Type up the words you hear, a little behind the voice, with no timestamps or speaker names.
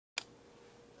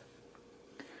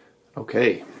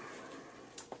Okay,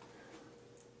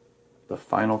 the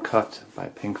final cut by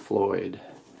Pink Floyd.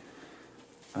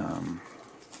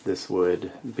 This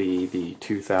would be the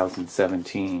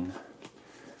 2017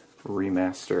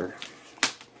 remaster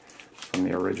from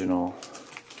the original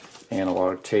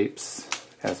analog tapes,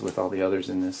 as with all the others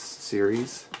in this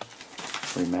series.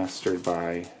 Remastered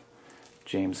by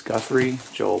James Guthrie,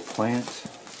 Joel Plante,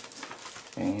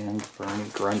 and Bernie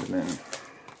Grundman.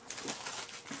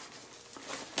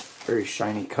 Very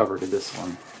shiny cover to this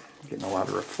one. Getting a lot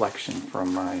of reflection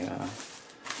from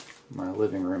my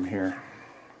living room here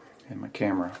and my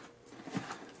camera.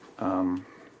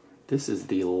 This is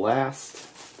the last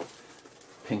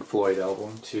Pink Floyd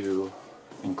album to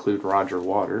include Roger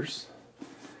Waters,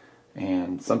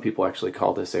 and some people actually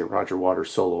call this a Roger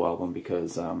Waters solo album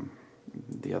because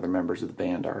the other members of the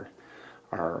band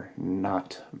are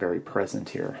not very present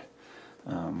here.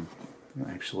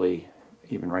 Actually,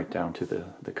 even right down to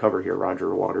the cover here,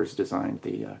 Roger Waters designed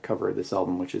the cover of this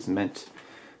album, which is meant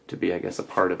to be, I guess, a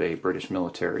part of a British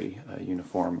military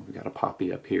uniform. We've got a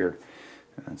poppy up here,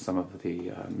 and some of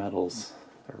the medals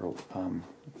or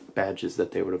badges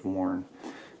that they would have worn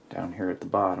down here at the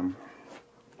bottom.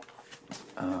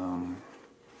 The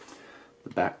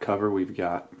back cover, we've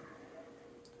got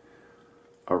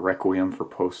A Requiem for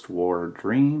Post-War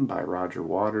Dream by Roger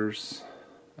Waters.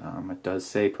 It does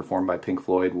say performed by Pink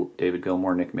Floyd, David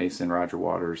Gilmour, Nick Mason, Roger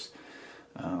Waters.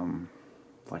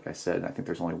 Like I said, I think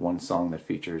there's only one song that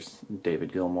features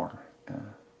David Gilmour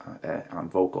on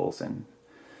vocals, and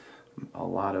a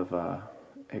lot of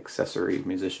accessory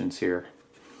musicians here.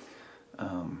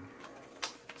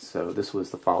 So this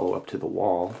was the follow-up to The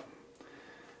Wall,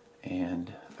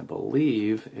 and I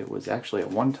believe it was actually at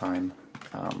one time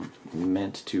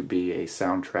meant to be a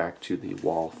soundtrack to the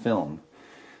Wall film,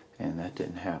 and that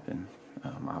didn't happen,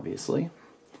 obviously.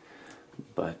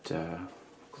 But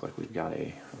looks like we've got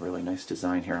a really nice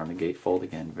design here on the gatefold.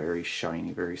 Again, very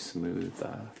shiny, very smooth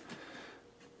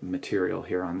material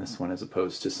here on this one, as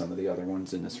opposed to some of the other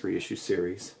ones in this reissue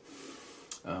series.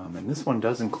 And this one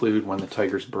does include When the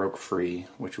Tigers Broke Free,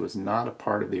 which was not a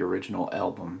part of the original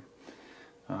album.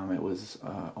 It was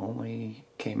only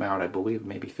came out, I believe,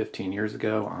 maybe 15 years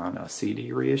ago on a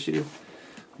CD reissue,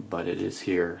 but it is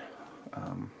here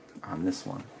on this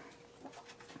one.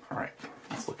 Alright,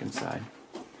 let's look inside.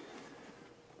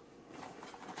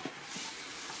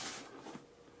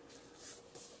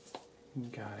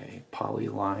 Got a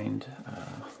poly-lined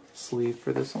sleeve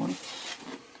for this one,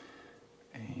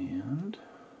 and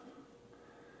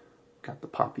got the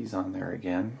poppies on there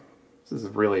again. This is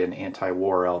really an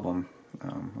anti-war album.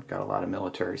 We've got a lot of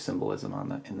military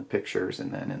symbolism in the pictures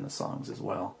and then in the songs as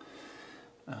well.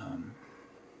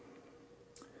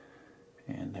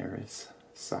 And there is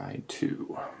side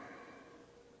 2.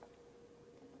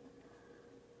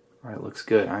 Alright, looks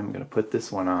good. I'm going to put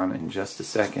this one on in just a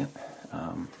second.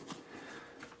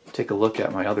 Take a look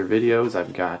at my other videos.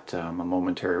 I've got a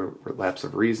Momentary Lapse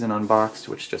of Reason unboxed,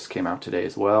 which just came out today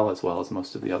as well as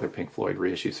most of the other Pink Floyd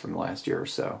reissues from the last year or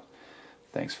so.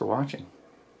 Thanks for watching.